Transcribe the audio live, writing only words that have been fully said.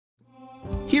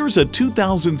Here's a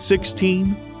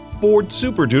 2016 Ford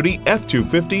Super Duty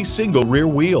F-250 single rear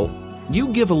wheel. You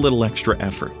give a little extra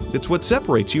effort. It's what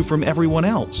separates you from everyone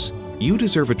else. You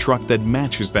deserve a truck that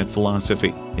matches that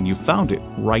philosophy, and you found it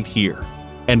right here.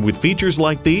 And with features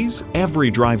like these, every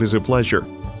drive is a pleasure.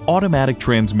 Automatic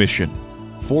transmission,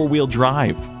 four-wheel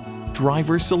drive,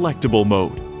 driver selectable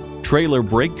mode, trailer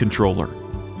brake controller,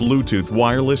 Bluetooth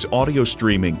wireless audio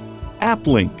streaming, app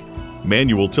link,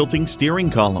 manual tilting steering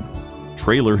column,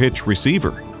 trailer hitch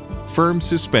receiver, firm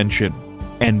suspension,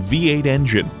 and V8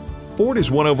 engine. Ford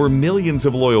has won over millions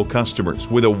of loyal customers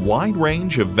with a wide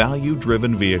range of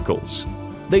value-driven vehicles.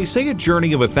 They say a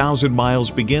journey of 1,000 miles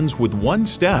begins with one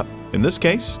step. In this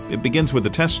case, it begins with a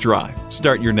test drive.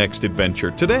 Start your next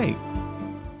adventure today.